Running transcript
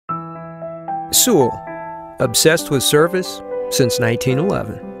Sewell, obsessed with service since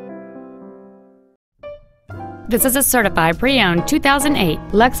 1911. This is a certified pre-owned 2008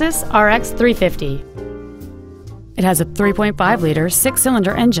 Lexus RX 350. It has a 3.5-liter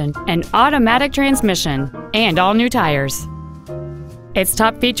six-cylinder engine, an automatic transmission, and all new tires. Its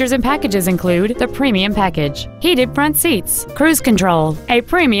top features and packages include the premium package, heated front seats, cruise control, a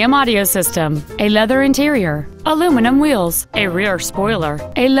premium audio system, a leather interior, aluminum wheels, a rear spoiler,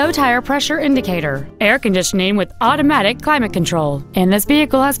 a low tire pressure indicator, air conditioning with automatic climate control, and this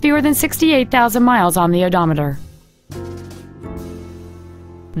vehicle has fewer than 68,000 miles on the odometer.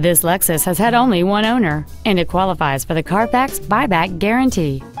 This Lexus has had only one owner, and it qualifies for the Carfax buyback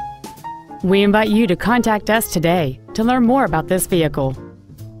guarantee. We invite you to contact us today to learn more about this vehicle.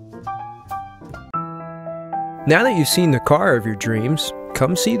 Now that you've seen the car of your dreams,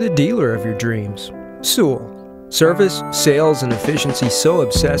 come see the dealer of your dreams. Sewell. Service, sales, and efficiency so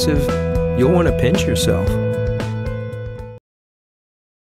obsessive, you'll want to pinch yourself.